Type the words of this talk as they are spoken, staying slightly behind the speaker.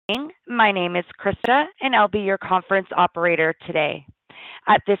My name is Krista, and I'll be your conference operator today.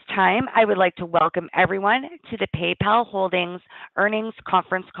 At this time, I would like to welcome everyone to the PayPal Holdings Earnings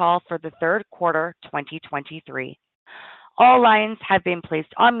Conference Call for the third quarter 2023. All lines have been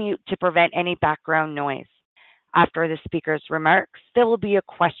placed on mute to prevent any background noise. After the speaker's remarks, there will be a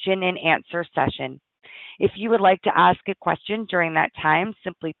question and answer session. If you would like to ask a question during that time,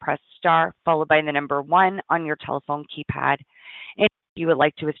 simply press star followed by the number one on your telephone keypad. And if you would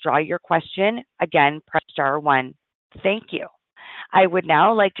like to withdraw your question, again, press star one. Thank you. I would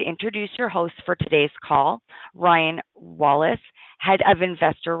now like to introduce your host for today's call, Ryan Wallace, Head of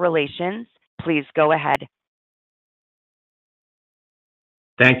Investor Relations. Please go ahead.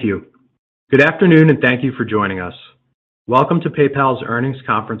 Thank you. Good afternoon, and thank you for joining us. Welcome to PayPal's earnings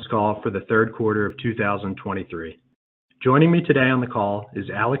conference call for the third quarter of 2023. Joining me today on the call is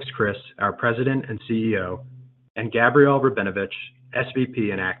Alex Chriss, our President and CEO, and Gabrielle Rabinovich,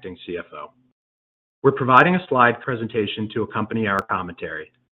 SVP and Acting CFO. We're providing a slide presentation to accompany our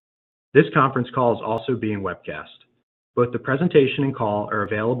commentary. This conference call is also being webcast. Both the presentation and call are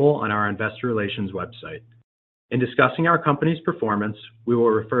available on our investor relations website. In discussing our company's performance, we will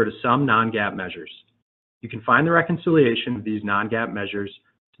refer to some non-GAAP measures. You can find the reconciliation of these non-GAAP measures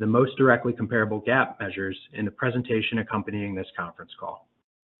to the most directly comparable GAAP measures in the presentation accompanying this conference call.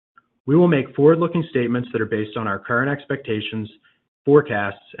 We will make forward-looking statements that are based on our current expectations,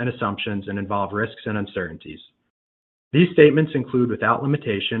 forecasts, and assumptions and involve risks and uncertainties. These statements include, without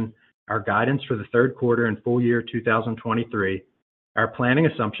limitation, our guidance for the third quarter and full year 2023, our planning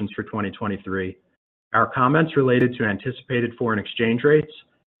assumptions for 2023, our comments related to anticipated foreign exchange rates,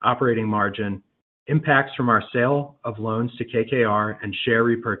 operating margin, impacts from our sale of loans to KKR, and share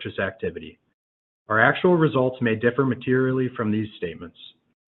repurchase activity. Our actual results may differ materially from these statements.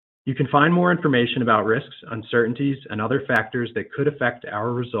 You can find more information about risks, uncertainties, and other factors that could affect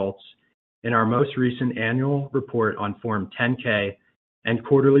our results in our most recent annual report on Form 10-K and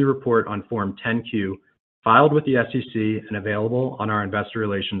quarterly report on Form 10-Q, filed with the SEC and available on our investor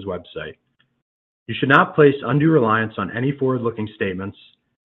relations website. You should not place undue reliance on any forward-looking statements.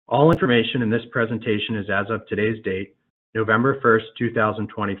 All information in this presentation is as of today's date, November 1st,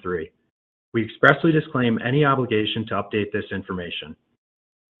 2023. We expressly disclaim any obligation to update this information.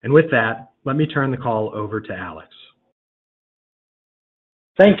 And with that, let me turn the call over to Alex.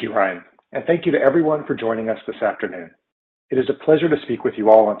 Thank you, Ryan, and thank you to everyone for joining us this afternoon. It is a pleasure to speak with you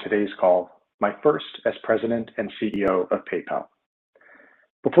all on today's call, my first as President and CEO of PayPal.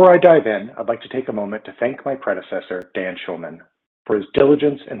 Before I dive in, I'd like to take a moment to thank my predecessor, Dan Schulman, for his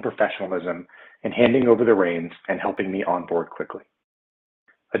diligence and professionalism in handing over the reins and helping me onboard quickly.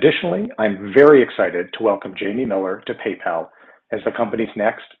 Additionally, I'm very excited to welcome Jamie Miller to PayPal as the company's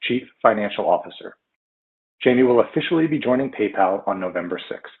next Chief Financial Officer. Jamie will officially be joining PayPal on November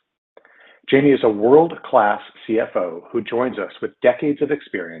 6th. Jamie is a world-class CFO who joins us with decades of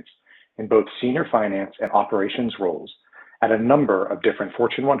experience in both senior finance and operations roles at a number of different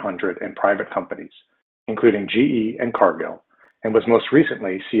Fortune 100 and private companies, including GE and Cargill, and was most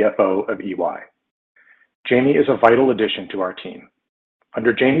recently CFO of EY. Jamie is a vital addition to our team.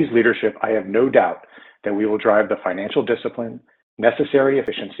 Under Jamie's leadership, I have no doubt that we will drive the financial discipline, necessary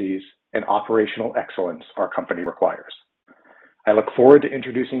efficiencies, and operational excellence our company requires. I look forward to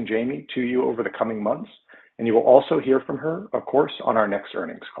introducing Jamie to you over the coming months, and you will also hear from her, of course, on our next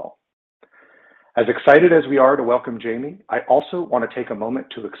earnings call. As excited as we are to welcome Jamie, I also want to take a moment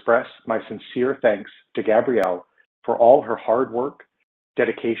to express my sincere thanks to Gabrielle for all her hard work,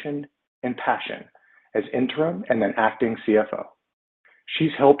 dedication, and passion as interim and then acting CFO.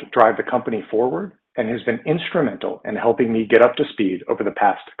 She's helped drive the company forward and has been instrumental in helping me get up to speed over the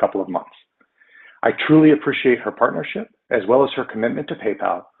past couple of months. I truly appreciate her partnership as well as her commitment to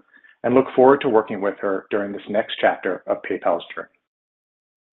PayPal and look forward to working with her during this next chapter of PayPal's journey.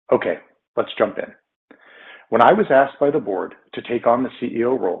 Okay, let's jump in. When I was asked by the board to take on the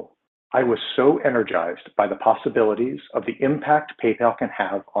CEO role, I was so energized by the possibilities of the impact PayPal can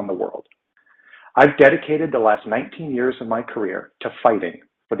have on the world. I've dedicated the last 19 years of my career to fighting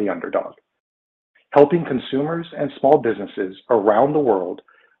for the underdog, helping consumers and small businesses around the world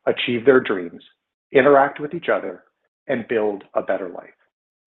achieve their dreams, interact with each other, and build a better life.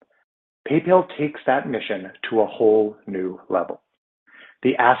 PayPal takes that mission to a whole new level.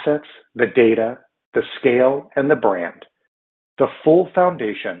 The assets, the data, the scale, and the brand, the full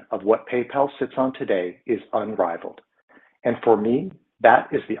foundation of what PayPal sits on today is unrivaled. And for me, that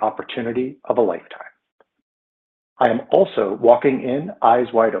is the opportunity of a lifetime. I am also walking in eyes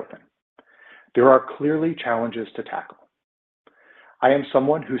wide open. There are clearly challenges to tackle. I am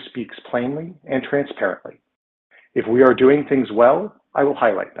someone who speaks plainly and transparently. If we are doing things well, I will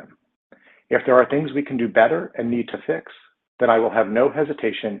highlight them. If there are things we can do better and need to fix, then I will have no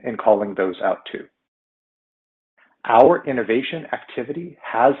hesitation in calling those out too. Our innovation activity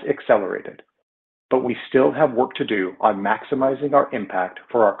has accelerated, but we still have work to do on maximizing our impact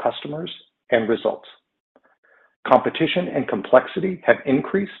for our customers and results. Competition and complexity have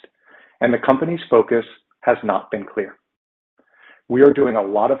increased, and the company's focus has not been clear. We are doing a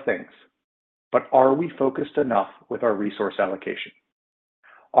lot of things, but are we focused enough with our resource allocation?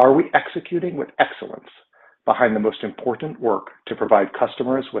 Are we executing with excellence behind the most important work to provide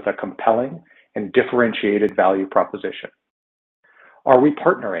customers with a compelling and differentiated value proposition? Are we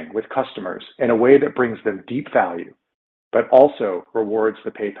partnering with customers in a way that brings them deep value, but also rewards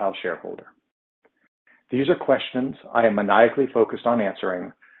the PayPal shareholder? These are questions I am maniacally focused on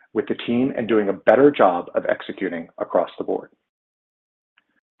answering with the team and doing a better job of executing across the board.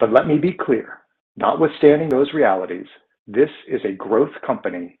 But let me be clear, notwithstanding those realities, this is a growth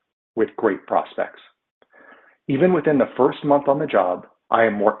company with great prospects. Even within the first month on the job, I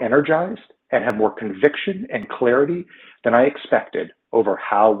am more energized and have more conviction and clarity than I expected over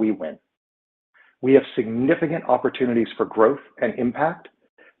how we win. We have significant opportunities for growth and impact.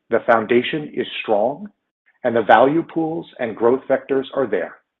 The foundation is strong, and the value pools and growth vectors are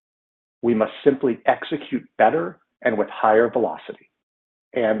there. We must simply execute better and with higher velocity,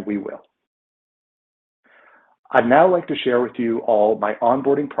 and we will. I'd now like to share with you all my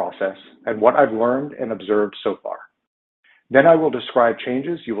onboarding process and what I've learned and observed so far. Then I will describe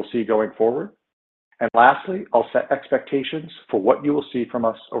changes you will see going forward. And lastly, I'll set expectations for what you will see from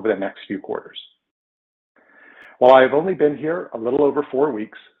us over the next few quarters. While I have only been here a little over 4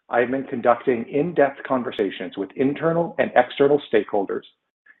 weeks, I have been conducting in-depth conversations with internal and external stakeholders,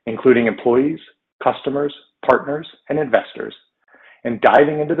 including employees, customers, partners, and investors, and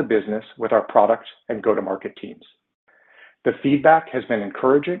diving into the business with our product and go-to-market teams. The feedback has been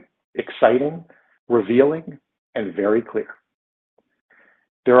encouraging, exciting, revealing, and very clear.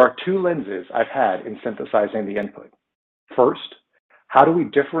 There are 2 lenses I've had in synthesizing the input. First, how do we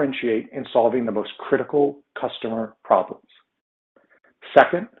differentiate in solving the most critical customer problems?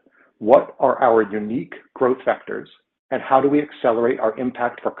 Second, what are our unique growth vectors, and how do we accelerate our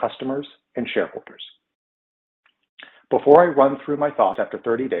impact for customers and shareholders? Before I run through my thoughts after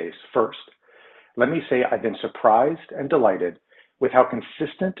 30 days, first, let me say I've been surprised and delighted with how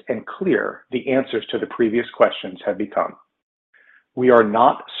consistent and clear the answers to the previous questions have become. We are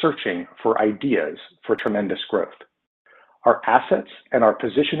not searching for ideas for tremendous growth. Our assets and our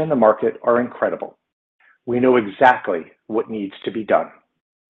position in the market are incredible. We know exactly what needs to be done.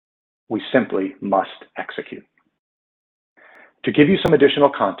 We simply must execute. To give you some additional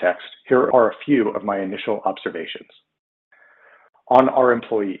context, here are a few of my initial observations. On our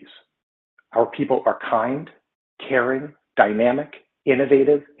employees, our people are kind, caring, dynamic,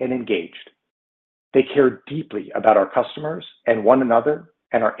 innovative, and engaged. They care deeply about our customers and one another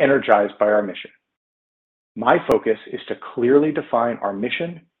and are energized by our mission. My focus is to clearly define our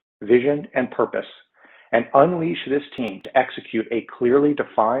mission, vision, and purpose and unleash this team to execute a clearly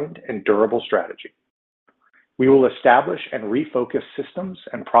defined and durable strategy. We will establish and refocus systems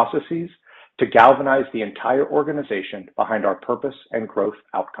and processes to galvanize the entire organization behind our purpose and growth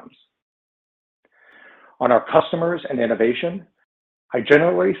outcomes. On our customers and innovation, I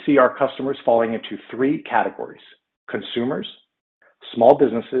generally see our customers falling into 3 categories: consumers, small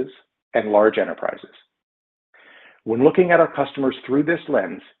businesses, and large enterprises. When looking at our customers through this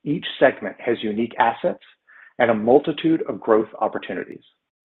lens, each segment has unique assets and a multitude of growth opportunities.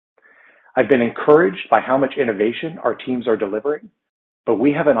 I've been encouraged by how much innovation our teams are delivering, but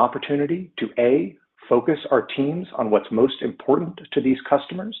we have an opportunity to A, focus our teams on what's most important to these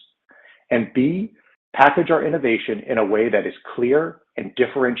customers, and B, package our innovation in a way that is clear and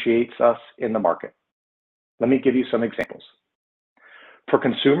differentiates us in the market. Let me give you some examples. For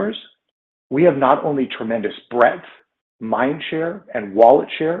consumers, we have not only tremendous breadth, mind share, and wallet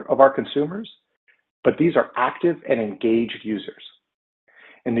share of our consumers, but these are active and engaged users.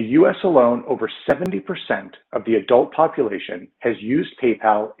 In the US alone, over 70% of the adult population has used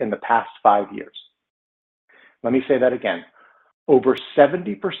PayPal in the past 5 years. Let me say that again. Over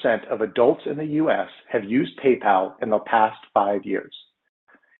 70% of adults in the US have used PayPal in the past 5 years.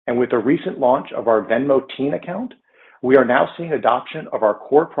 And with the recent launch of our Venmo Teen account, we are now seeing adoption of our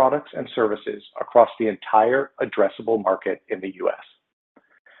core products and services across the entire addressable market in the US.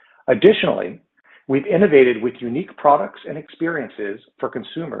 Additionally, we've innovated with unique products and experiences for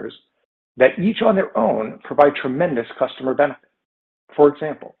consumers that each on their own provide tremendous customer benefit. For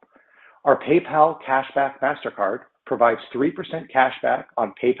example, our PayPal Cashback MasterCard provides 3% cashback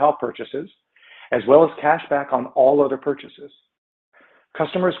on PayPal purchases, as well as cashback on all other purchases.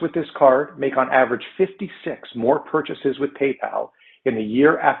 Customers with this card make on average 56 more purchases with PayPal in the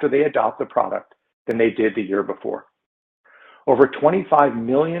year after they adopt the product than they did the year before. Over 25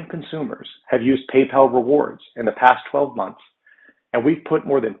 million consumers have used PayPal Rewards in the past 12 months, and we've put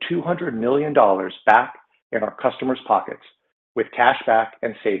more than $200 million back in our customers' pockets with cash back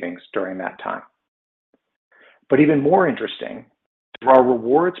and savings during that time. But even more interesting, through our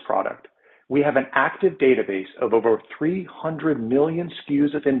rewards product, we have an active database of over 300 million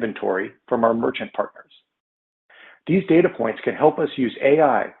SKUs of inventory from our merchant partners. These data points can help us use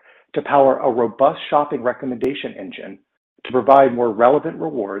AI to power a robust shopping recommendation engine to provide more relevant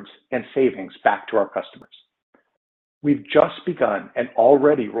rewards and savings back to our customers. We've just begun and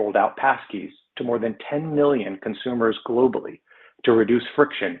already rolled out passkeys to more than 10 million consumers globally to reduce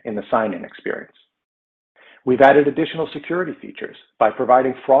friction in the sign-in experience. We've added additional security features by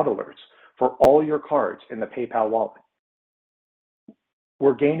providing fraud alerts for all your cards in the PayPal wallet.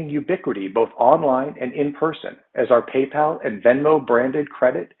 We're gaining ubiquity both online and in person as our PayPal and Venmo branded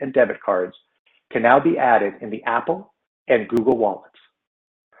credit and debit cards can now be added in the Apple and Google wallets.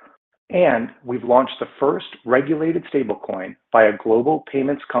 And we've launched the first regulated stablecoin by a global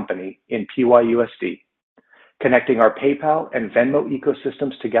payments company in PYUSD, connecting our PayPal and Venmo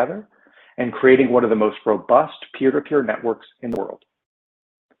ecosystems together and creating one of the most robust peer-to-peer networks in the world.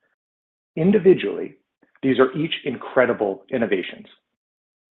 Individually, these are each incredible innovations,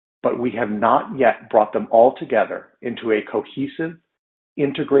 but we have not yet brought them all together into a cohesive,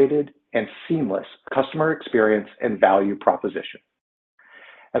 integrated, and seamless customer experience and value proposition.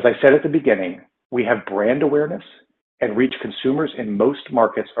 As I said at the beginning, we have brand awareness and reach consumers in most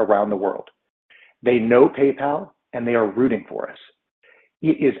markets around the world. They know PayPal and they are rooting for us.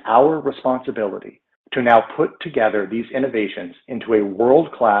 It is our responsibility to now put together these innovations into a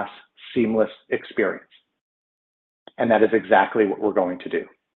world-class, seamless experience. And that is exactly what we're going to do.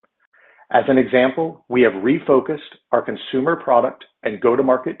 As an example, we have refocused our consumer product and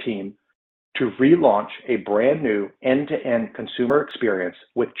go-to-market team to relaunch a brand new end-to-end consumer experience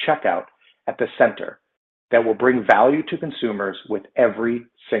with checkout at the center that will bring value to consumers with every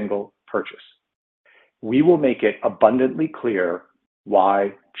single purchase. We will make it abundantly clear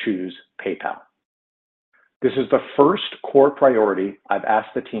why choose PayPal. This is the first core priority I've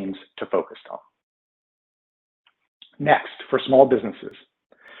asked the teams to focus on. Next, for small businesses,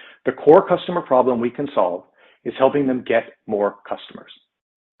 the core customer problem we can solve is helping them get more customers.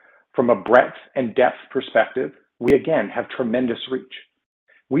 From a breadth and depth perspective, we again have tremendous reach.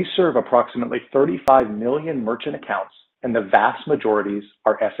 We serve approximately 35 million merchant accounts, and the vast majorities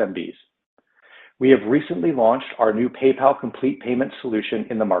are SMBs. We have recently launched our new PayPal Complete Payment solution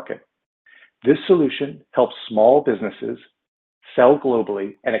in the market. This solution helps small businesses sell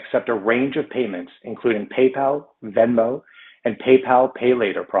globally and accept a range of payments, including PayPal, Venmo, and PayPal Pay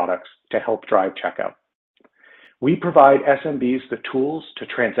Later products to help drive checkout. We provide SMBs the tools to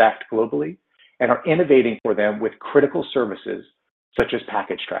transact globally and are innovating for them with critical services such as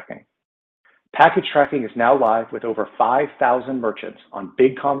package tracking. Package tracking is now live with over 5,000 merchants on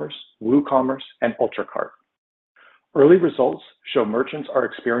BigCommerce, WooCommerce, and UltraCart. Early results show merchants are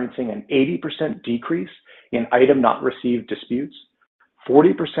experiencing an 80% decrease in item not received disputes,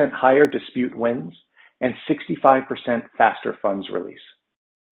 40% higher dispute wins, and 65% faster funds release.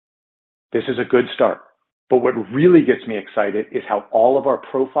 This is a good start, but what really gets me excited is how all of our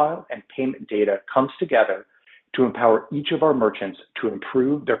profile and payment data comes together to empower each of our merchants to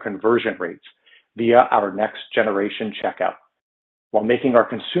improve their conversion rates via our next generation checkout, while making our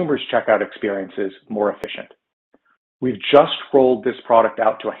consumers' checkout experiences more efficient. We've just rolled this product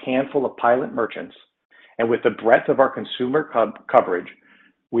out to a handful of pilot merchants, and with the breadth of our consumer coverage,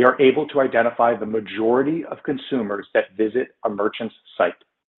 we are able to identify the majority of consumers that visit a merchant's site.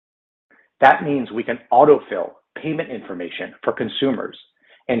 That means we can autofill payment information for consumers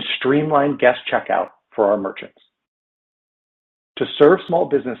and streamline guest checkout for our merchants. To serve small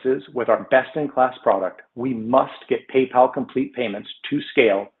businesses with our best-in-class product, we must get PayPal Complete Payments to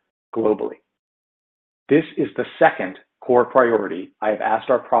scale globally. This is the second core priority I have asked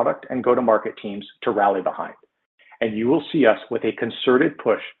our product and go-to-market teams to rally behind, and you will see us with a concerted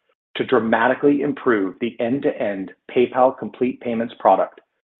push to dramatically improve the end-to-end PayPal Complete Payments product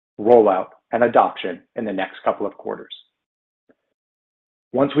rollout and adoption in the next couple of quarters.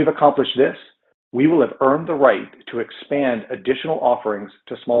 Once we've accomplished this, we will have earned the right to expand additional offerings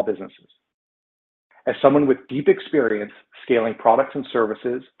to small businesses. As someone with deep experience scaling products and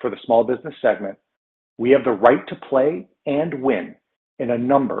services for the small business segment, we have the right to play and win in a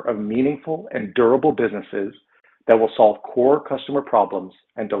number of meaningful and durable businesses that will solve core customer problems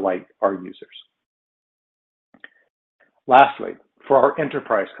and delight our users. Lastly, For our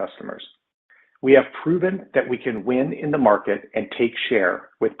enterprise customers, we have proven that we can win in the market and take share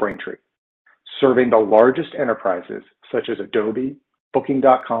with Braintree, serving the largest enterprises such as Adobe,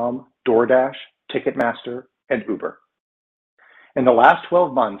 Booking.com, DoorDash, Ticketmaster, and Uber. In the last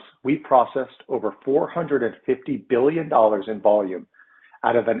 12 months, we processed over $450 billion in volume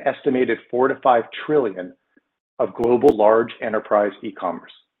out of an estimated 4 to 5 trillion of global large enterprise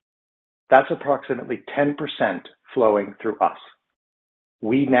e-commerce. That's approximately 10% flowing through us.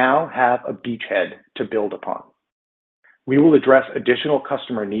 We now have a beachhead to build upon. We will address additional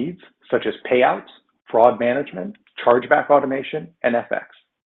customer needs such as payouts, fraud management, chargeback automation, and FX.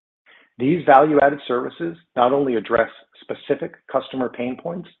 These value-added services not only address specific customer pain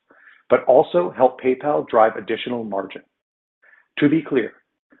points, but also help PayPal drive additional margin. To be clear,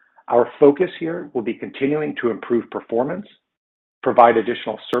 our focus here will be continuing to improve performance, provide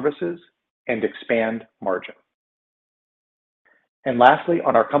additional services, and expand margin. And lastly,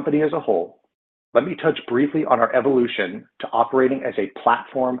 on our company as a whole, let me touch briefly on our evolution to operating as a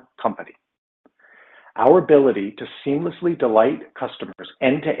platform company. Our ability to seamlessly delight customers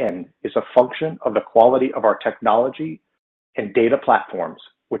end to end is a function of the quality of our technology and data platforms,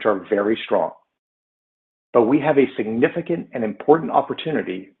 which are very strong. But we have a significant and important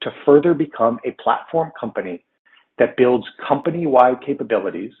opportunity to further become a platform company that builds company-wide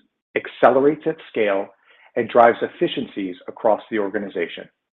capabilities, accelerates at scale, and drives efficiencies across the organization.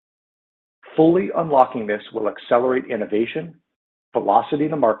 Fully unlocking this will accelerate innovation, velocity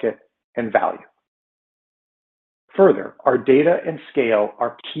to market, and value. Further, our data and scale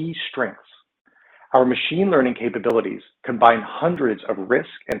are key strengths. Our machine learning capabilities combine hundreds of risk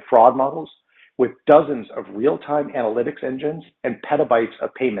and fraud models with dozens of real-time analytics engines and petabytes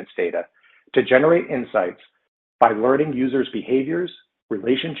of payments data to generate insights by learning users' behaviors,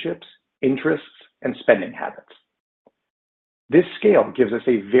 relationships, interests, and spending habits. This scale gives us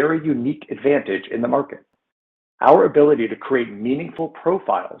a very unique advantage in the market. Our ability to create meaningful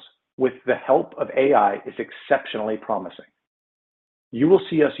profiles with the help of AI is exceptionally promising. You will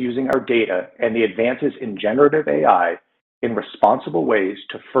see us using our data and the advances in generative AI in responsible ways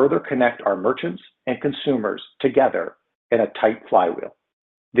to further connect our merchants and consumers together in a tight flywheel.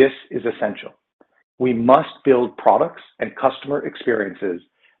 This is essential. We must build products and customer experiences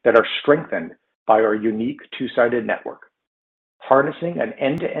that are strengthened by our unique two-sided network. Harnessing an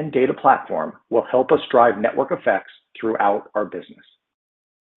end-to-end data platform will help us drive network effects throughout our business.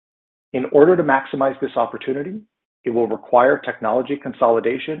 In order to maximize this opportunity, it will require technology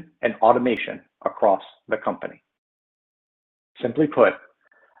consolidation and automation across the company. Simply put,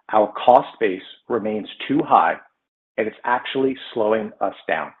 our cost base remains too high, and it's actually slowing us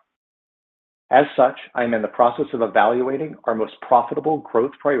down. As such, I am in the process of evaluating our most profitable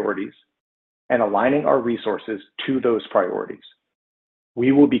growth priorities and aligning our resources to those priorities.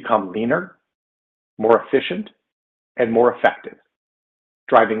 We will become leaner, more efficient, and more effective,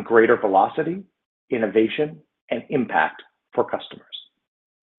 driving greater velocity, innovation, and impact for customers.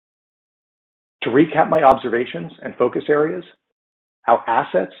 To recap my observations and focus areas, our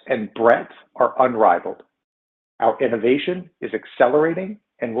assets and breadth are unrivaled. Our innovation is accelerating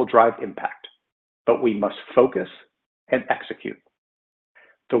and will drive impact, but we must focus and execute.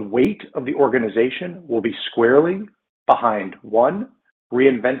 The weight of the organization will be squarely behind 1,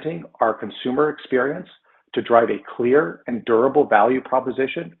 reinventing our consumer experience to drive a clear and durable value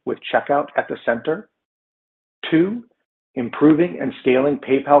proposition with checkout at the center. 2, improving and scaling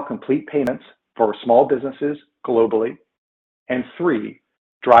PayPal Complete Payments for small businesses globally. And 3,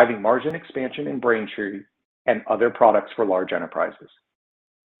 driving margin expansion in Braintree and other products for large enterprises.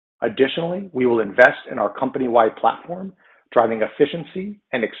 Additionally, we will invest in our company-wide platform, driving efficiency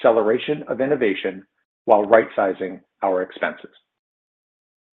and acceleration of innovation while right-sizing our expenses.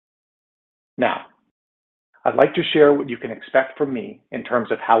 Now, I'd like to share what you can expect from me in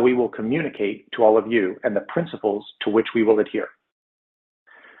terms of how we will communicate to all of you and the principles to which we will adhere.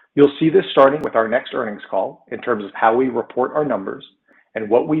 You'll see this starting with our next earnings call in terms of how we report our numbers and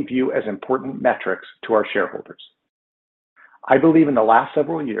what we view as important metrics to our shareholders. I believe in the last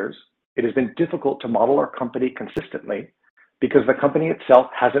several years, it has been difficult to model our company consistently because the company itself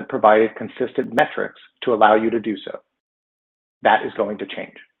hasn't provided consistent metrics to allow you to do so. That is going to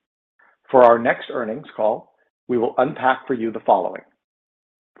change. For our next earnings call, we will unpack for you the following.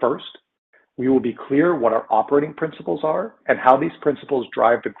 First, we will be clear what our operating principles are and how these principles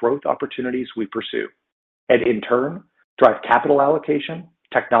drive the growth opportunities we pursue, and in turn, drive capital allocation,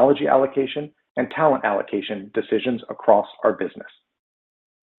 technology allocation, and talent allocation decisions across our business.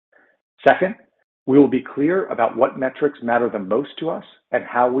 Second, we will be clear about what metrics matter the most to us and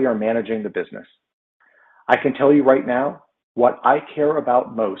how we are managing the business. I can tell you right now, What I care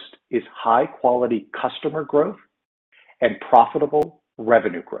about most is high-quality customer growth and profitable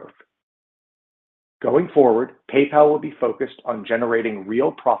revenue growth. Going forward, PayPal will be focused on generating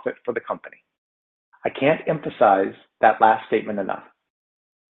real profit for the company. I can't emphasize that last statement enough.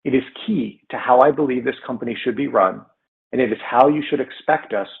 It is key to how I believe this company should be run, and it is how you should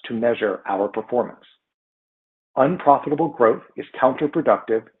expect us to measure our performance. Unprofitable growth is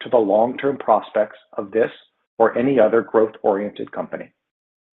counterproductive to the long-term prospects of this or any other growth-oriented company.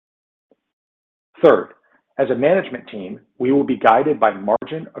 Third, as a management team, we will be guided by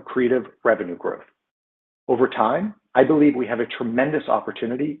margin-accretive revenue growth. Over time, I believe we have a tremendous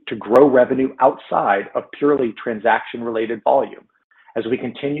opportunity to grow revenue outside of purely transaction-related volume as we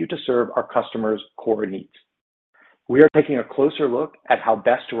continue to serve our customers' core needs. We are taking a closer look at how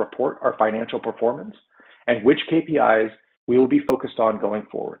best to report our financial performance and which KPIs we will be focused on going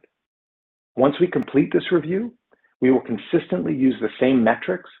forward. Once we complete this review, we will consistently use the same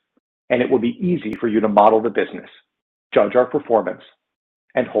metrics, and it will be easy for you to model the business, judge our performance,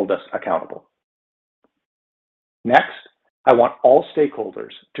 and hold us accountable. Next, I want all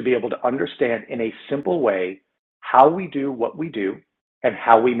stakeholders to be able to understand in a simple way how we do what we do and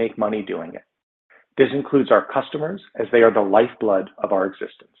how we make money doing it. This includes our customers, as they are the lifeblood of our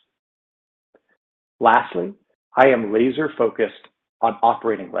existence. Lastly, I am laser focused on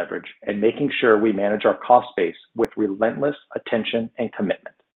operating leverage and making sure we manage our cost base with relentless attention and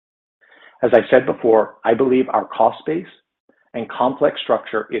commitment. As I said before, I believe our cost base and complex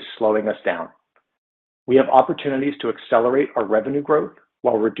structure is slowing us down. We have opportunities to accelerate our revenue growth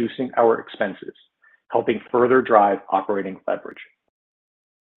while reducing our expenses, helping further drive operating leverage.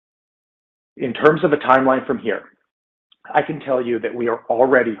 In terms of a timeline from here, I can tell you that we are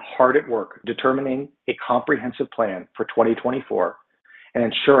already hard at work determining a comprehensive plan for 2024 and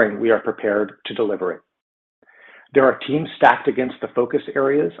ensuring we are prepared to deliver it. There are teams stacked against the focus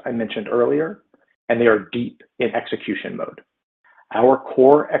areas I mentioned earlier, and they are deep in execution mode. Our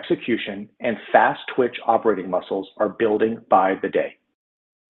core execution and fast twitch operating muscles are building by the day.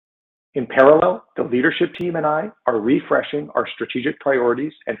 In parallel, the leadership team and I are refreshing our strategic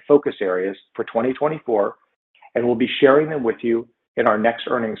priorities and focus areas for 2024, and we'll be sharing them with you in our next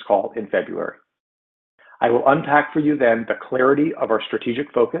earnings call in February. I will unpack for you then the clarity of our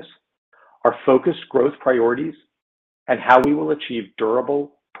strategic focus, our focused growth priorities, and how we will achieve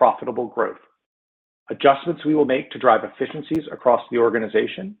durable, profitable growth, adjustments we will make to drive efficiencies across the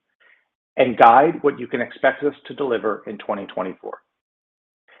organization, and guide what you can expect us to deliver in 2024.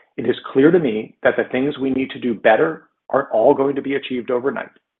 It is clear to me that the things we need to do better aren't all going to be achieved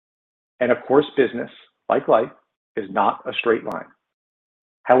overnight. And of course, business, like life, is not a straight line.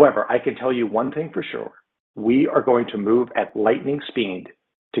 However, I can tell you one thing for sure. We are going to move at lightning speed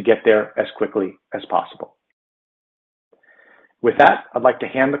to get there as quickly as possible. With that, I'd like to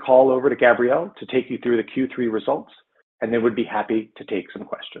hand the call over to Gabrielle to take you through the Q3 results, and then we'd be happy to take some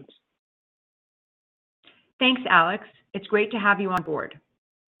questions. Thanks, Alex. It's great to have you on board.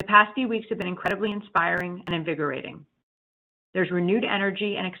 The past few weeks have been incredibly inspiring and invigorating. There's renewed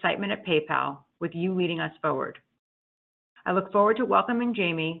energy and excitement at PayPal with you leading us forward. I look forward to welcoming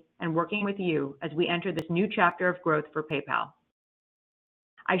Jamie and working with you as we enter this new chapter of growth for PayPal.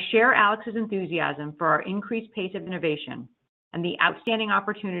 I share Alex's enthusiasm for our increased pace of innovation and the outstanding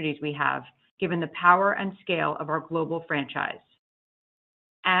opportunities we have given the power and scale of our global franchise.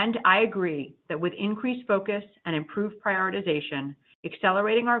 And I agree that with increased focus and improved prioritization,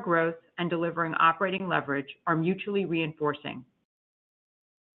 accelerating our growth and delivering operating leverage are mutually reinforcing.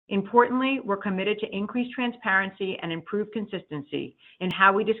 Importantly, we're committed to increased transparency and improved consistency in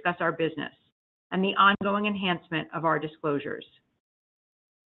how we discuss our business and the ongoing enhancement of our disclosures.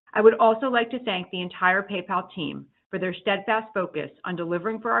 I would also like to thank the entire PayPal team for their steadfast focus on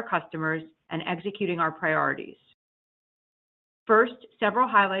delivering for our customers and executing our priorities. First, several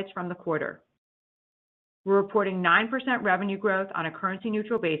highlights from the quarter. We're reporting 9% revenue growth on a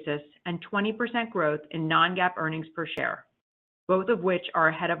currency-neutral basis and 20% growth in non-GAAP earnings per share, both of which are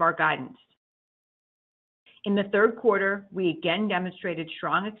ahead of our guidance. In the third quarter, we again demonstrated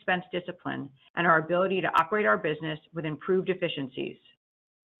strong expense discipline and our ability to operate our business with improved efficiencies.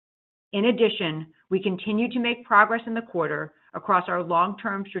 In addition, we continue to make progress in the quarter across our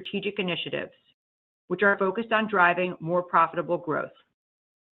long-term strategic initiatives, which are focused on driving more profitable growth.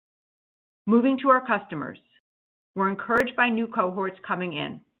 Moving to our customers, we're encouraged by new cohorts coming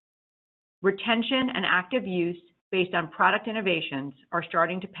in. Retention and active use based on product innovations are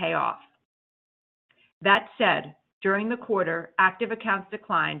starting to pay off. That said, during the quarter, active accounts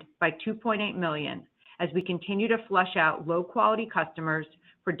declined by 2.8 million as we continue to flush out low-quality customers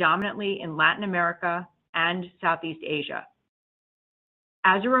predominantly in Latin America and Southeast Asia.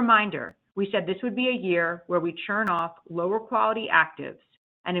 As a reminder, we said this would be a year where we churn off lower quality actives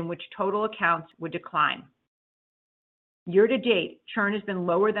and in which total accounts would decline. Year to date, churn has been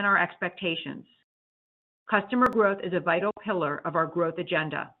lower than our expectations. Customer growth is a vital pillar of our growth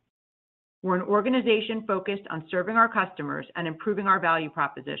agenda. We're an organization focused on serving our customers and improving our value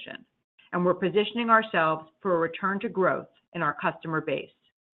proposition, and we're positioning ourselves for a return to growth in our customer base.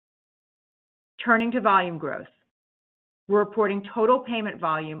 Turning to volume growth, we're reporting total payment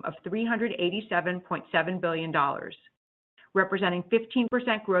volume of $387.7 billion, representing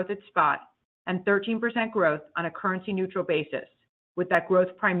 15% growth at spot and 13% growth on a currency-neutral basis, with that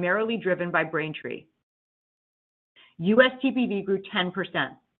growth primarily driven by Braintree. U.S. TPV grew 10%.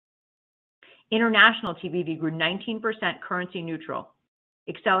 International TPV grew 19% currency-neutral,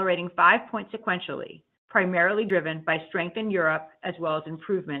 accelerating 5 points sequentially, primarily driven by strength in Europe as well as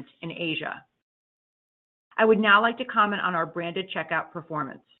improvements in Asia. I would now like to comment on our branded checkout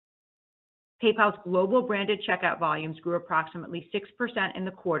performance. PayPal's global branded checkout volumes grew approximately 6% in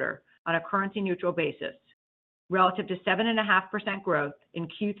the quarter on a currency-neutral basis, relative to 7.5% growth in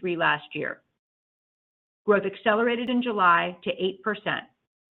Q3 last year. Growth accelerated in July to 8%,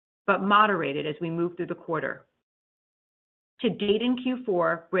 but moderated as we moved through the quarter. To date in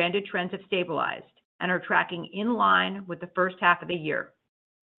Q4, branded trends have stabilized and are tracking in line with the first half of the year.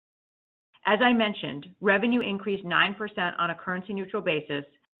 As I mentioned, revenue increased 9% on a currency-neutral basis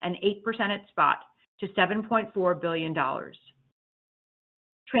and 8% at spot to $7.4 billion.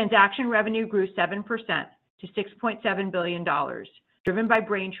 Transaction revenue grew 7% to $6.7 billion, driven by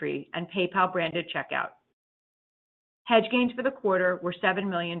Braintree and PayPal branded checkout. Hedge gains for the quarter were $7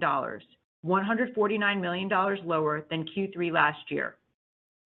 million, $149 million lower than Q3 last year.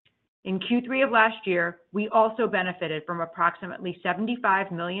 In Q3 of last year, we also benefited from approximately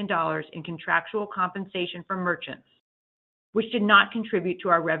 $75 million in contractual compensation from merchants, which did not contribute to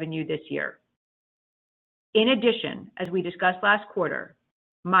our revenue this year. In addition, as we discussed last quarter,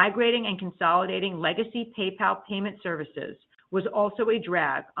 migrating and consolidating legacy PayPal payment services was also a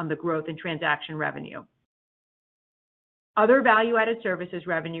drag on the growth in transaction revenue. Other value-added services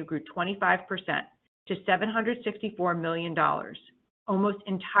revenue grew 25% to $764 million, almost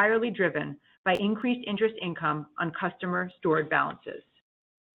entirely driven by increased interest income on customer stored balances.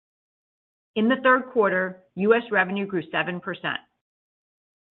 In the third quarter, U.S. revenue grew 7%.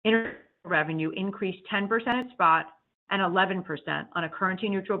 International revenue increased 10% at spot and 11% on a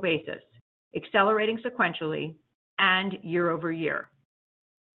currency-neutral basis, accelerating sequentially and year over year.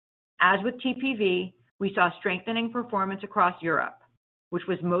 As with TPV, we saw strengthening performance across Europe, which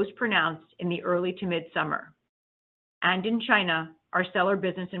was most pronounced in the early to mid-summer. And in China, our seller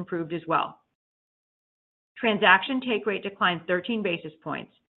business improved as well. Transaction take rate declined 13 basis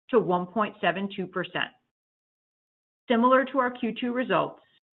points to 1.72%. Similar to our Q2 results,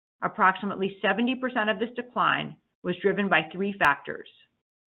 approximately 70% of this decline was driven by three factors: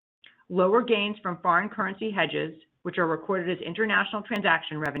 lower gains from foreign currency hedges, which are recorded as international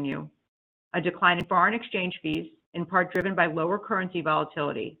transaction revenue, a decline in foreign exchange fees, in part driven by lower currency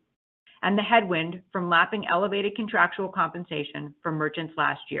volatility, and the headwind from lapping elevated contractual compensation from merchants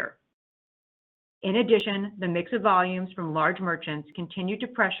last year. In addition, the mix of volumes from large merchants continued to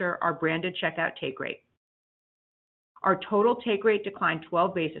pressure our branded checkout take rate. Our total take rate declined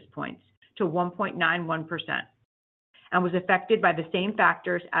 12 basis points to 1.91% and was affected by the same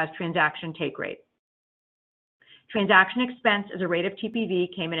factors as transaction take rate. Transaction expense as a rate of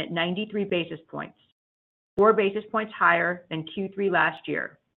TPV came in at 93 basis points, 4 basis points higher than Q3 last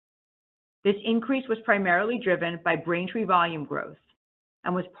year. This increase was primarily driven by Braintree volume growth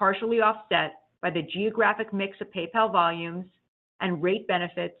and was partially offset by the geographic mix of PayPal volumes and rate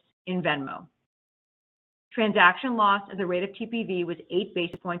benefits in Venmo. Transaction loss as a rate of TPV was 8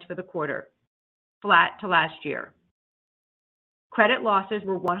 basis points for the quarter, flat to last year. Credit losses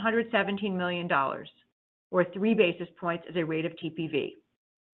were $117 million, or 3 basis points as a rate of TPV.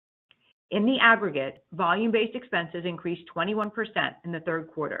 In the aggregate, volume-based expenses increased 21% in the third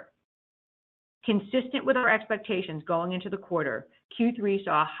quarter. Consistent with our expectations going into the quarter, Q3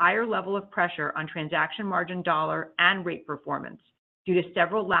 saw a higher level of pressure on transaction margin dollar and rate performance due to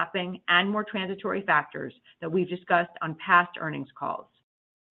several lapping and more transitory factors that we've discussed on past earnings calls.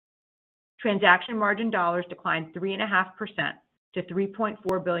 Transaction margin dollars declined 3.5% to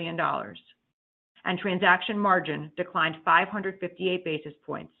 $3.4 billion, and transaction margin declined 558 basis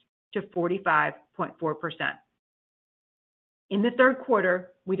points to 45.4%. In the third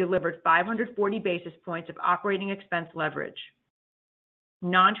quarter, we delivered 540 basis points of operating expense leverage.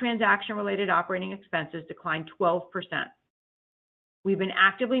 Non-transaction related operating expenses declined 12%. We've been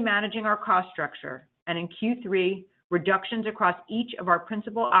actively managing our cost structure, and in Q3, reductions across each of our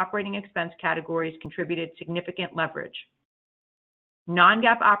principal operating expense categories contributed significant leverage.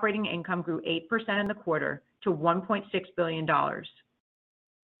 Non-GAAP operating income grew 8% in the quarter to $1.6 billion.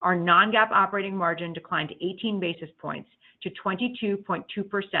 Our non-GAAP operating margin declined 18 basis points to 22.2%,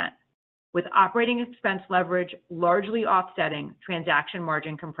 with operating expense leverage largely offsetting transaction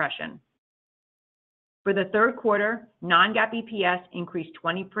margin compression. For the third quarter, non-GAAP EPS increased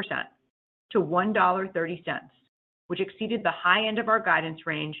 20% to $1.30, which exceeded the high end of our guidance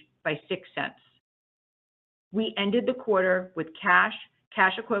range by 6 cents. We ended the quarter with cash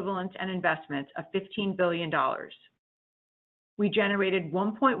equivalents, and investments of $15 billion. We generated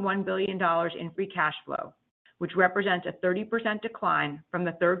 $1.1 billion in free cash flow, which represents a 30% decline from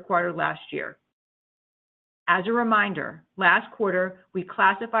the third quarter last year. As a reminder, last quarter, we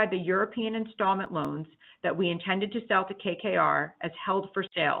classified the European installment loans that we intended to sell to KKR as held for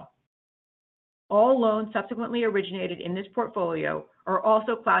sale. All loans subsequently originated in this portfolio are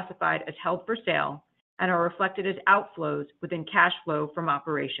also classified as held for sale and are reflected as outflows within cash flow from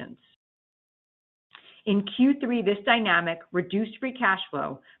operations. In Q3, this dynamic reduced free cash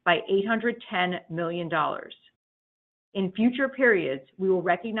flow by $810 million. In future periods, we will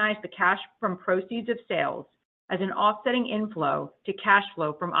recognize the cash from proceeds of sales as an offsetting inflow to cash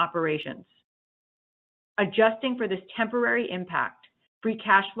flow from operations. Adjusting for this temporary impact, free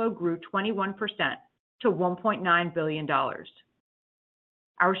cash flow grew 21% to $1.9 billion.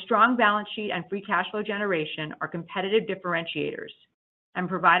 Our strong balance sheet and free cash flow generation are competitive differentiators and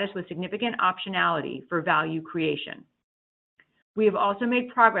provide us with significant optionality for value creation. We have also made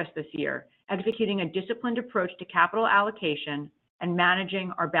progress this year, executing a disciplined approach to capital allocation and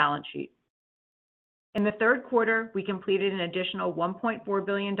managing our balance sheet. In the third quarter, we completed an additional $1.4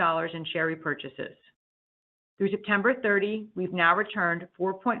 billion in share repurchases. Through September 30, we've now returned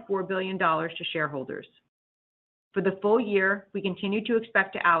 $4.4 billion to shareholders. For the full year, we continue to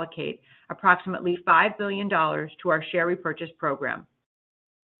expect to allocate approximately $5 billion to our share repurchase program.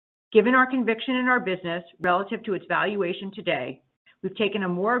 Given our conviction in our business relative to its valuation today, we've taken a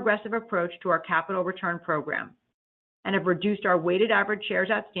more aggressive approach to our capital return program and have reduced our weighted average shares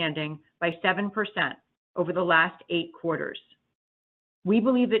outstanding by 7% over the last 8 quarters. We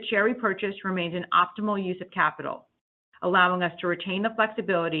believe that share repurchase remains an optimal use of capital, allowing us to retain the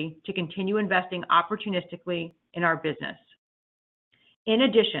flexibility to continue investing opportunistically in our business. In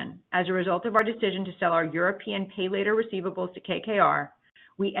addition, as a result of our decision to sell our European pay later receivables to KKR,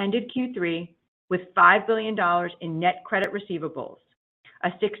 we ended Q3 with $5 billion in net credit receivables, a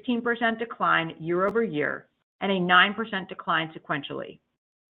 16% decline year over year, and a 9% decline sequentially.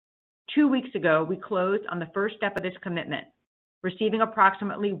 2 weeks ago, we closed on the first step of this commitment, receiving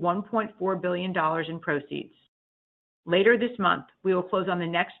approximately $1.4 billion in proceeds. Later this month, we will close on the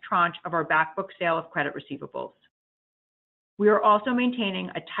next tranche of our backbook sale of credit receivables. We are also maintaining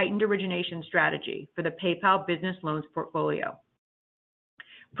a tightened origination strategy for the PayPal business loans portfolio.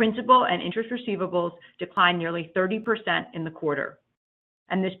 Principal and interest receivables declined nearly 30% in the quarter,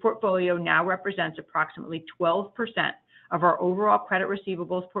 and this portfolio now represents approximately 12% of our overall credit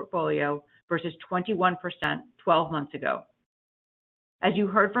receivables portfolio versus 21% 12 months ago. As you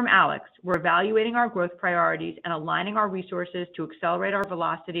heard from Alex, we're evaluating our growth priorities and aligning our resources to accelerate our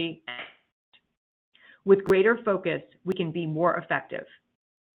velocity. With greater focus, we can be more effective.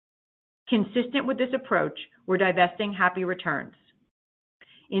 Consistent with this approach, we're divesting Happy Returns.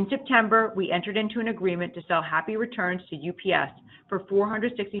 In September, we entered into an agreement to sell Happy Returns to UPS for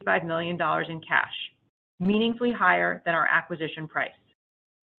 $465 million in cash, meaningfully higher than our acquisition price.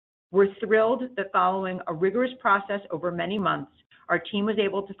 We're thrilled that following a rigorous process over many months, our team was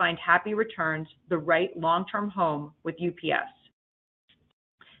able to find Happy Returns the right long-term home with UPS.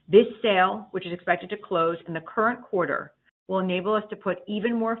 This sale, which is expected to close in the current quarter, will enable us to put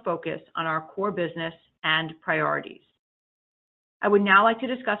even more focus on our core business and priorities. I would now like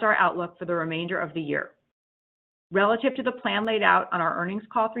to discuss our outlook for the remainder of the year. Relative to the plan laid out on our earnings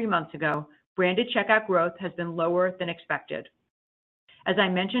call 3 months ago, branded checkout growth has been lower than expected. As I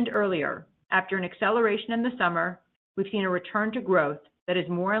mentioned earlier, after an acceleration in the summer, we've seen a return to growth that is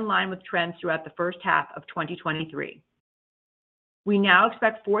more in line with trends throughout the first half of 2023. We now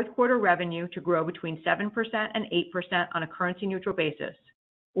expect fourth quarter revenue to grow between 7% and 8% on a currency-neutral basis,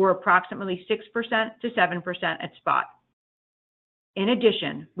 or approximately 6% to 7% at spot. In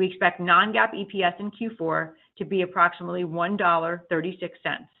addition, we expect non-GAAP EPS in Q4 to be approximately $1.36,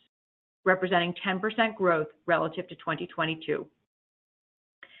 representing 10% growth relative to 2022.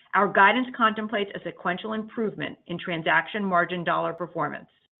 Our guidance contemplates a sequential improvement in transaction margin dollar performance.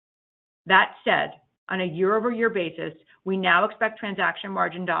 That said, on a year-over-year basis, we now expect transaction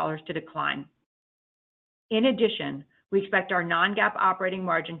margin dollars to decline. In addition, we expect our non-GAAP operating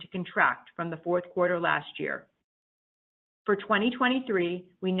margin to contract from the fourth quarter last year. For 2023,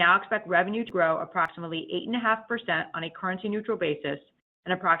 we now expect revenue to grow approximately 8.5% on a currency-neutral basis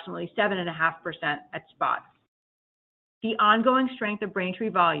and approximately 7.5% at spot. The ongoing strength of Braintree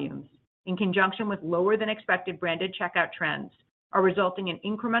volumes, in conjunction with lower-than-expected branded checkout trends, are resulting in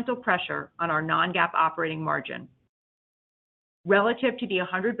incremental pressure on our non-GAAP operating margin. Relative to the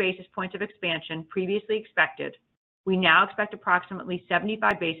 100 basis points of expansion previously expected, we now expect approximately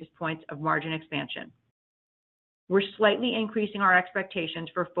 75 basis points of margin expansion. We're slightly increasing our expectations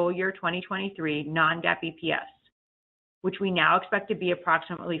for full year 2023 non-GAAP EPS, which we now expect to be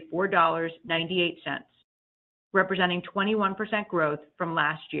approximately $4.98, representing 21% growth from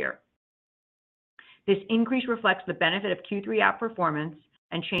last year. This increase reflects the benefit of Q3 outperformance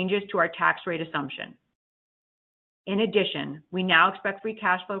and changes to our tax rate assumption. In addition, we now expect free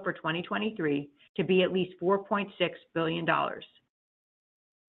cash flow for 2023 to be at least $4.6 billion.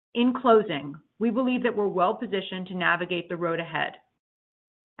 In closing, we believe that we're well positioned to navigate the road ahead.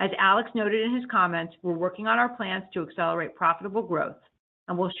 As Alex noted in his comments, we're working on our plans to accelerate profitable growth,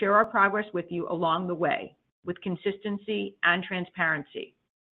 and we'll share our progress with you along the way with consistency and transparency.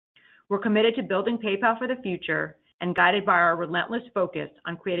 We're committed to building PayPal for the future and guided by our relentless focus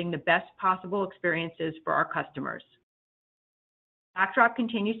on creating the best possible experiences for our customers. Backdrop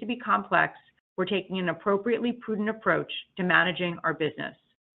continues to be complex. We're taking an appropriately prudent approach to managing our business.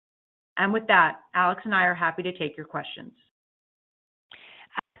 And with that, Alex and I are happy to take your questions.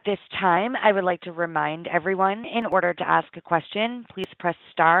 At this time, I would like to remind everyone, in order to ask a question, please press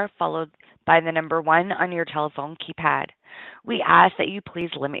star followed by the number 1 on your telephone keypad. We ask that you please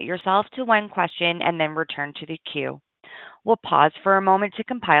limit yourself to one question and then return to the queue. We'll pause for a moment to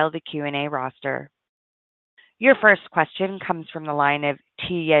compile the Q&A roster. Your first question comes from the line of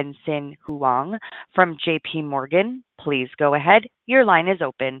Tien-Tsin Huang from JP Morgan. Please go ahead. Your line is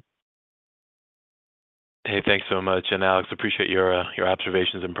open. Hey, thanks so much. And Alex, appreciate your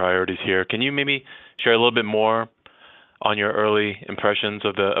observations and priorities here. Can you maybe share a little bit more on your early impressions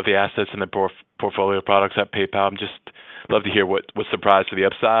of the assets and the portfolio of products at PayPal? I'm just love to hear what surprised to the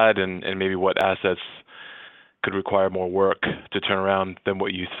upside and maybe what assets could require more work to turn around than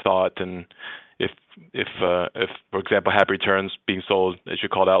what you thought. And if for example, Happy Returns being sold, as you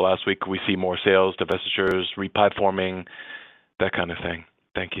called out last week, we see more sales, divestitures, replatforming, that kind of thing.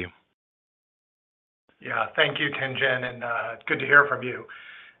 Thank you. Yeah, thank you, Tien-Tsin, and good to hear from you.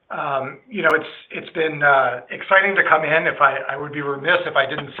 It's been exciting to come in. I would be remiss if I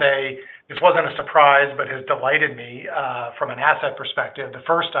didn't say this wasn't a surprise, but has delighted me from an asset perspective. The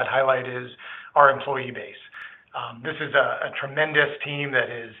first I'd highlight is our employee base. This is a tremendous team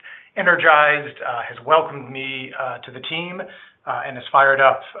that is energized, has welcomed me to the team, and is fired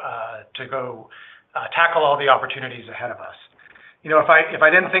up to go tackle all the opportunities ahead of us. If I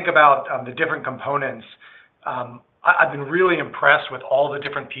then think about the different components, I've been really impressed with all the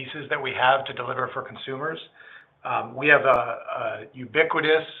different pieces that we have to deliver for consumers. We have a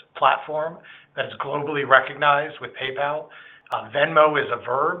ubiquitous platform that is globally recognized with PayPal. Venmo is a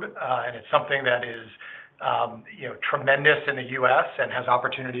verb, and it's something that is tremendous in the U.S. and has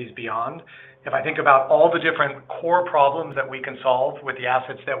opportunities beyond. If I think about all the different core problems that we can solve with the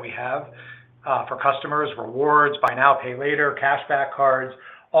assets that we have for customers, rewards, buy now, pay later, cashback cards,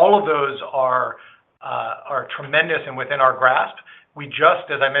 all of those are tremendous and within our grasp. We just,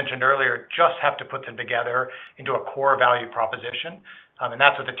 as I mentioned earlier, just have to put them together into a core value proposition, and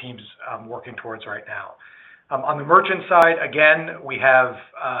that's what the team's working towards right now. On the merchant side, again, we have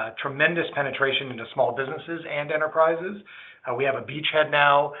tremendous penetration into small businesses and enterprises. We have a beachhead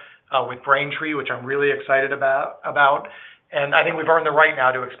now with Braintree, which I'm really excited about. And I think we've earned the right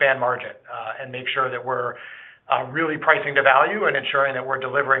now to expand margin and make sure that we're really pricing to value and ensuring that we're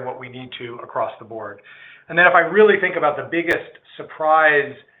delivering what we need to across the board. And then if I really think about the biggest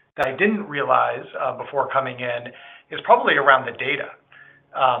surprise that I didn't realize before coming in is probably around the data.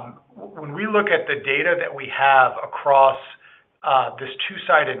 When we look at the data that we have across this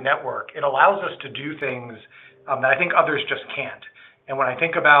two-sided network, it allows us to do things that I think others just can't. And when I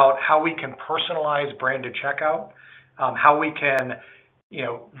think about how we can personalize branded checkout, how we can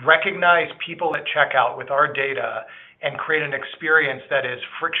recognize people at checkout with our data and create an experience that is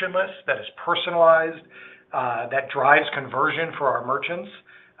frictionless, that is personalized, that drives conversion for our merchants,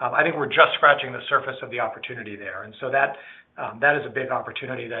 I think we're just scratching the surface of the opportunity there. And so that is a big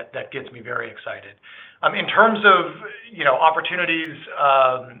opportunity that gets me very excited. In terms of opportunities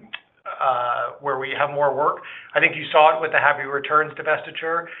where we have more work, I think you saw it with the Happy Returns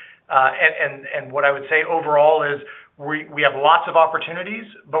divestiture. And what I would say overall is we have lots of opportunities,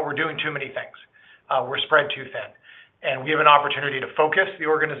 but we're doing too many things. we're spread too thin. And we have an opportunity to focus the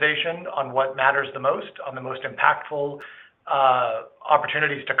organization on what matters the most, on the most impactful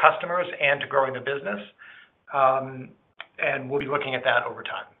opportunities to customers and to growing the business. And we'll be looking at that over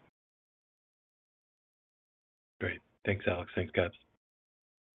time. Great. Thanks, Alex. Thanks, Gabs.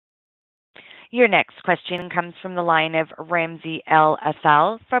 Your next question comes from the line of Ramsey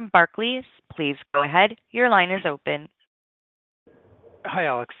El-Assal from Barclays. Please go ahead. Your line is open. Hi,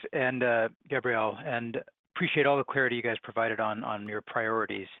 Alex and Gabrielle, and appreciate all the clarity you guys provided on your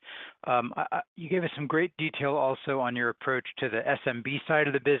priorities. You gave us some great detail also on your approach to the SMB side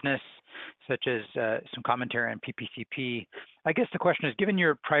of the business, such as some commentary on PPCP. I guess the question is, given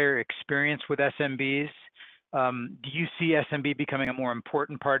your prior experience with SMBs, do you see SMB becoming a more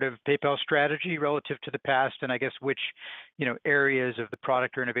important part of PayPal's strategy relative to the past? And I guess which areas of the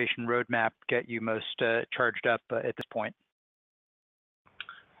product or innovation roadmap get you most charged up at this point?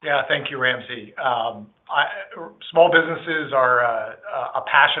 Yeah, thank you, Ramsey. Small businesses are a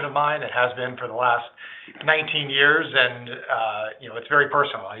passion of mine. It has been for the last 19 years, and it's very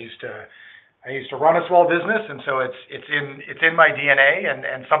personal. I used to run a small business, and so it's in my DNA,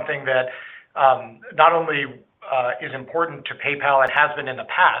 and something that not only is important to PayPal and has been in the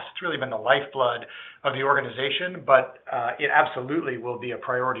past. It's really been the lifeblood of the organization, but it absolutely will be a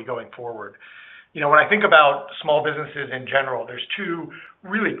priority going forward. When I think about small businesses in general, there's two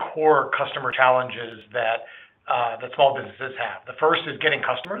really core customer challenges that small businesses have. The first is getting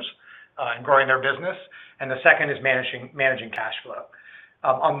customers and growing their business, and the second is managing cash flow.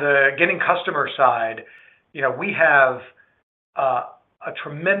 On the getting customer side, we have a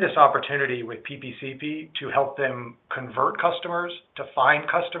tremendous opportunity with PPCP to help them convert customers, to find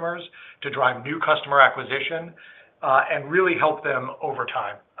customers, to drive new customer acquisition, and really help them over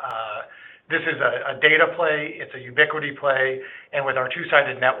time. This is a data play, it's a ubiquity play, and with our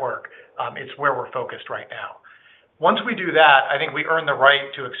two-sided network, it's where we're focused right now. Once we do that, I think we earn the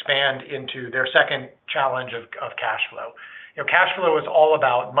right to expand into their second challenge of cash flow. Cash flow is all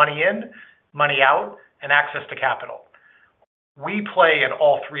about money in, money out, and access to capital. We play in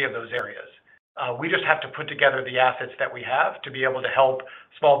all three of those areas. We just have to put together the assets that we have to be able to help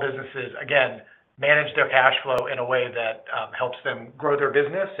small businesses, again, manage their cash flow in a way that helps them grow their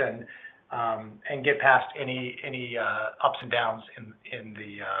business and get past any ups and downs in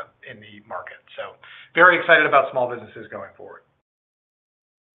the market. So very excited about small businesses going forward.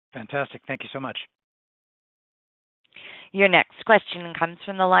 Fantastic. Thank you so much. Your next question comes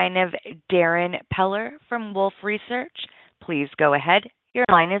from the line of Darrin Peller from Wolfe Research. Please go ahead. Your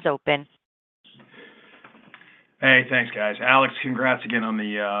line is open. Hey, thanks, guys. Alex, congrats again on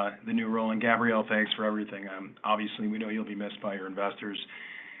the new role, and Gabrielle, thanks for everything. Obviously, we know you'll be missed by your investors.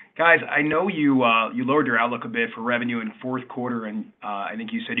 Guys, I know you lowered your outlook a bit for revenue in fourth quarter, and I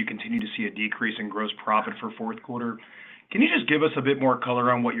think you said you continue to see a decrease in gross profit for fourth quarter. Can you just give us a bit more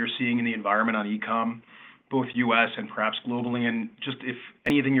color on what you're seeing in the environment on e-com, both U.S. and perhaps globally, and just if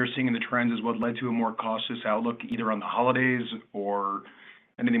anything you're seeing in the trends is what led to a more cautious outlook either on the holidays or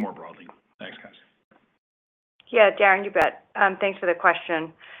anything more broadly? Thanks, guys. Yeah, Darrin, you bet. Thanks for the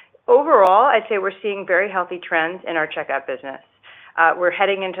question. Overall, I'd say we're seeing very healthy trends in our checkout business. We're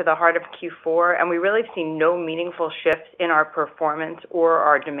heading into the heart of Q4, and we really have seen no meaningful shifts in our performance or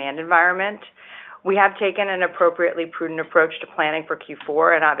our demand environment. We have taken an appropriately prudent approach to planning for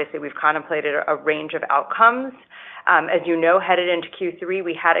Q4, and obviously we've contemplated a range of outcomes. As you know, headed into Q3,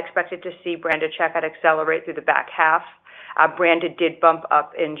 we had expected to see branded checkout accelerate through the back half. Branded did bump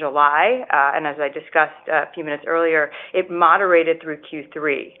up in July, and as I discussed a few minutes earlier, it moderated through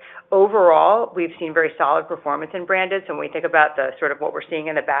Q3. Overall, we've seen very solid performance in branded, so when we think about the sort of what we're seeing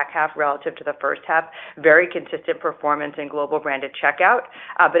in the back half relative to the first half, very consistent performance in global branded checkout,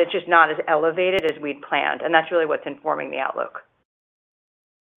 but it's just not as elevated as we'd planned, and that's really what's informing the outlook.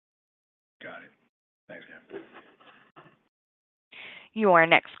 Got it. Thanks, Gab. Your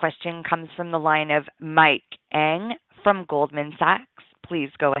next question comes from the line of Mike Ng from Goldman Sachs. Please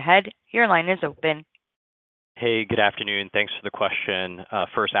go ahead. Your line is open. Hey, good afternoon. Thanks for the question.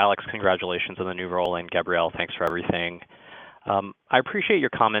 First, Alex, congratulations on the new role, and Gabrielle, thanks for everything. I appreciate your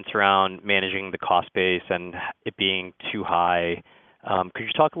comments around managing the cost base and it being too high. Could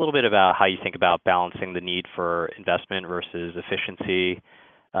you talk a little bit about how you think about balancing the need for investment versus efficiency?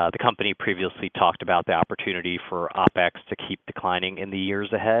 The company previously talked about the opportunity for OpEx to keep declining in the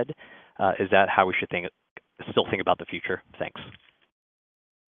years ahead. Is that how we should still think about the future? Thanks.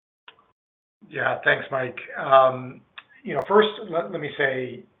 Yeah, thanks, Mike. First, let me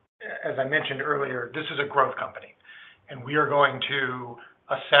say, as I mentioned earlier, this is a growth company, and we are going to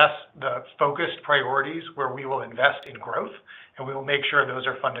assess the focused priorities where we will invest in growth, and we will make sure those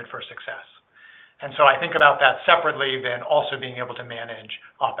are funded for success. And so I think about that separately than also being able to manage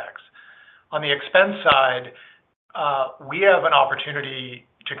OpEx. On the expense side, we have an opportunity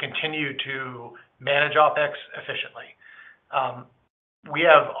to continue to manage OpEx efficiently. We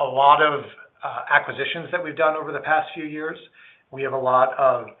have a lot of acquisitions that we've done over the past few years. We have a lot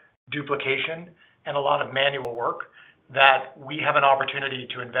of duplication and a lot of manual work that we have an opportunity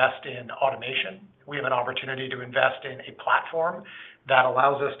to invest in automation. We have an opportunity to invest in a platform that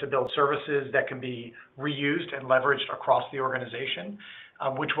allows us to build services that can be reused and leveraged across the organization,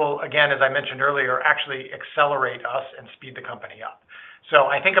 which will, again, as I mentioned earlier, actually accelerate us and speed the company up. So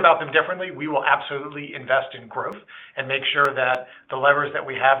I think about them differently. We will absolutely invest in growth and make sure that the levers that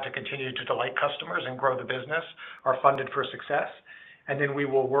we have to continue to delight customers and grow the business are funded for success. And then we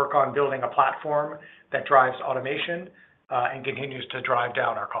will work on building a platform that drives automation and continues to drive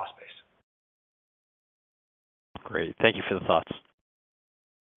down our cost base. Great. Thank you for the thoughts.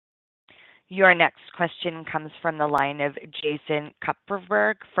 Your next question comes from the line of Jason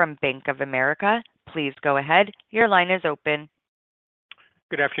Kupferberg from Bank of America. Please go ahead. Your line is open.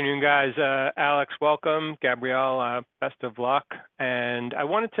 Good afternoon, guys. Alex, welcome. Gabrielle, best of luck. And I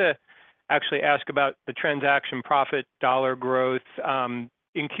wanted to actually ask about the transaction profit dollar growth.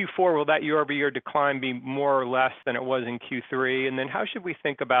 In Q4, will that year-over-year decline be more or less than it was in Q3? And then how should we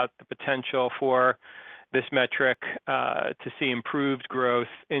think about the potential for this metric to see improved growth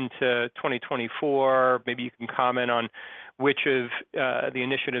into 2024? Maybe you can comment on which of the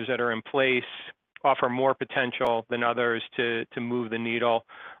initiatives that are in place offer more potential than others to move the needle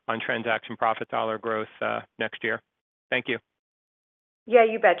on transaction profit dollar growth next year. Thank you. Yeah,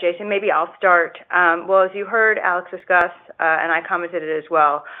 you bet, Jason. Maybe I'll start. Well, as you heard Alex discuss, and I commented it as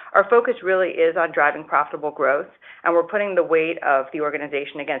well, our focus really is on driving profitable growth, and we're putting the weight of the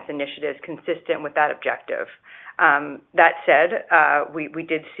organization against initiatives consistent with that objective. That said, we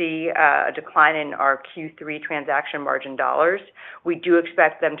did see a decline in our Q3 transaction margin dollars. We do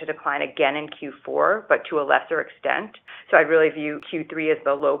expect them to decline again in Q4, but to a lesser extent. So I'd really view Q3 as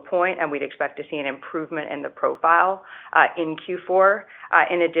the low point, and we'd expect to see an improvement in the profile in Q4.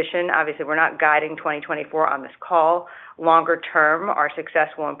 In addition, obviously, we're not guiding 2024 on this call. Longer term, our success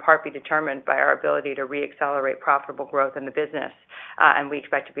will in part be determined by our ability to reaccelerate profitable growth in the business, and we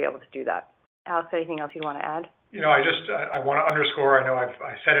expect to be able to do that. Alex, anything else you want to add? I want to underscore, I know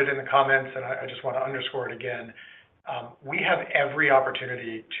I said it in the comments, and I just want to underscore it again. We have every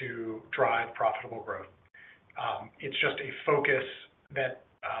opportunity to drive profitable growth. It's just a focus that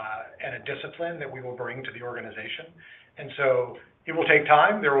and a discipline that we will bring to the organization. And so it will take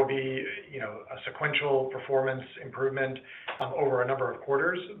time. There will be, a sequential performance improvement over a number of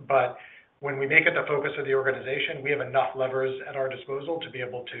quarters. But when we make it the focus of the organization, we have enough levers at our disposal to be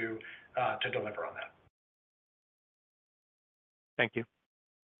able to deliver on that. Thank you.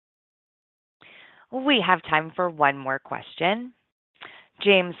 We have time for one more question.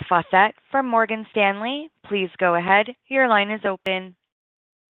 James Faucette from Morgan Stanley, please go ahead. Your line is open.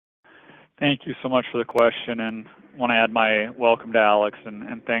 Thank you so much for the question, and want to add my welcome to Alex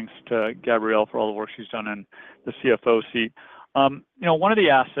and thanks to Gabrielle for all the work she's done in the CFO seat. One of the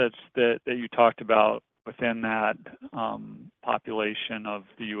assets that you talked about within that population of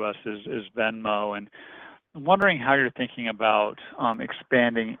the U.S. is Venmo, and I'm wondering how you're thinking about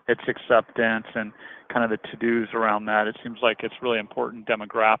expanding its acceptance and kind of the to-dos around that. It seems like it's really important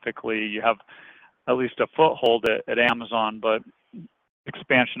demographically. You have at least a foothold at Amazon, but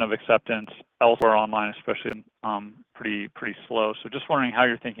expansion of acceptance elsewhere online, especially pretty slow. So just wondering how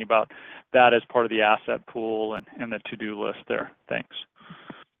you're thinking about that as part of the asset pool and the to-do list there. Thanks.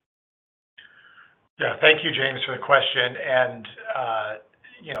 Yeah, thank you, James, for the question. And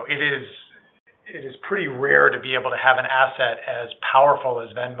it is pretty rare to be able to have an asset as powerful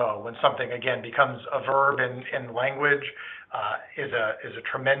as Venmo when something, again, becomes a verb in language, is a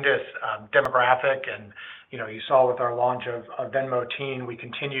tremendous demographic. And, you saw with our launch of Venmo Teen, we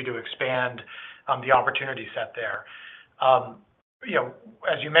continue to expand the opportunity set there.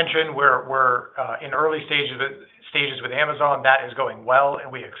 As you mentioned, we're in early stages with Amazon. That is going well, and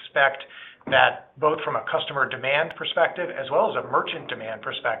we expect that both from a customer demand perspective as well as a merchant demand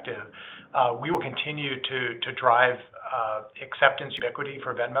perspective, we will continue to drive acceptance ubiquity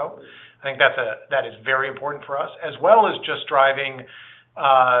for Venmo. I think that is very important for us, as well as just driving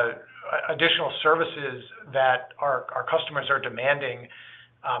additional services that our customers are demanding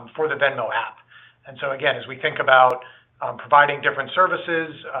for the Venmo app. And so again, as we think about providing different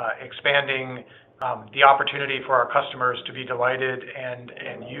services, expanding the opportunity for our customers to be delighted and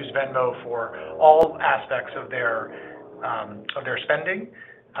use Venmo for all aspects of their spending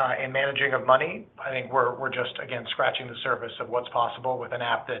and managing of money, I think we're just, again, scratching the surface of what's possible with an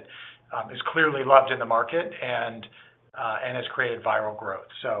app that is clearly loved in the market and has created viral growth.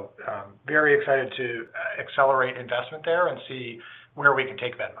 So very excited to accelerate investment there and see where we can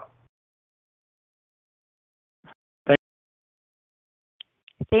take Venmo.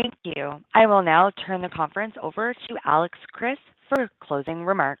 Thank you. I will now turn the conference over to Alex Chriss for closing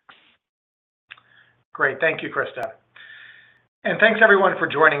remarks. Great. Thank you, Krista. And thanks, everyone, for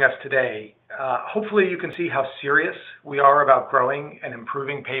joining us today. Hopefully, you can see how serious we are about growing and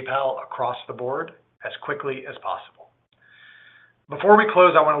improving PayPal across the board as quickly as possible. Before we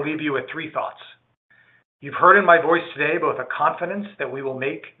close, I want to leave you with 3 thoughts. You've heard in my voice today both a confidence that we will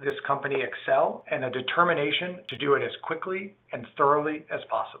make this company excel and a determination to do it as quickly and thoroughly as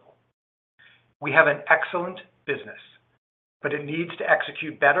possible. We have an excellent business, but it needs to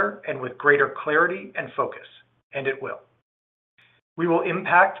execute better and with greater clarity and focus, and it will. We will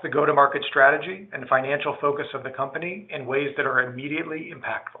impact the go-to-market strategy and financial focus of the company in ways that are immediately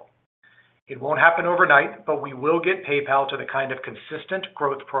impactful. It won't happen overnight, but we will get PayPal to the kind of consistent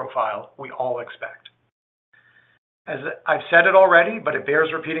growth profile we all expect. As I've said it already, but it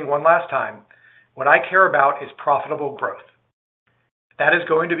bears repeating one last time, what I care about is profitable growth. That is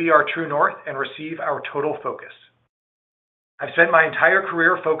going to be our true north and receive our total focus. I've spent my entire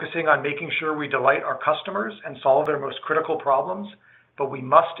career focusing on making sure we delight our customers and solve their most critical problems, but we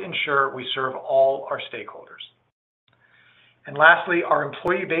must ensure we serve all our stakeholders. And lastly, our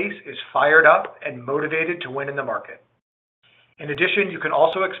employee base is fired up and motivated to win in the market. In addition, you can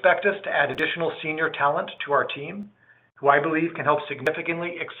also expect us to add additional senior talent to our team, who I believe can help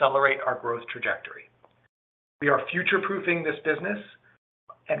significantly accelerate our growth trajectory. We are future-proofing this business,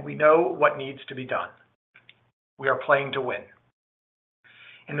 and we know what needs to be done. We are playing to win.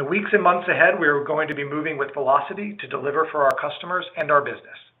 In the weeks and months ahead, we are going to be moving with velocity to deliver for our customers and our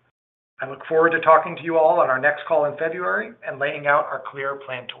business. I look forward to talking to you all on our next call in February and laying out our clear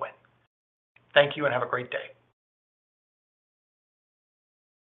plan to win. Thank you and have a great day.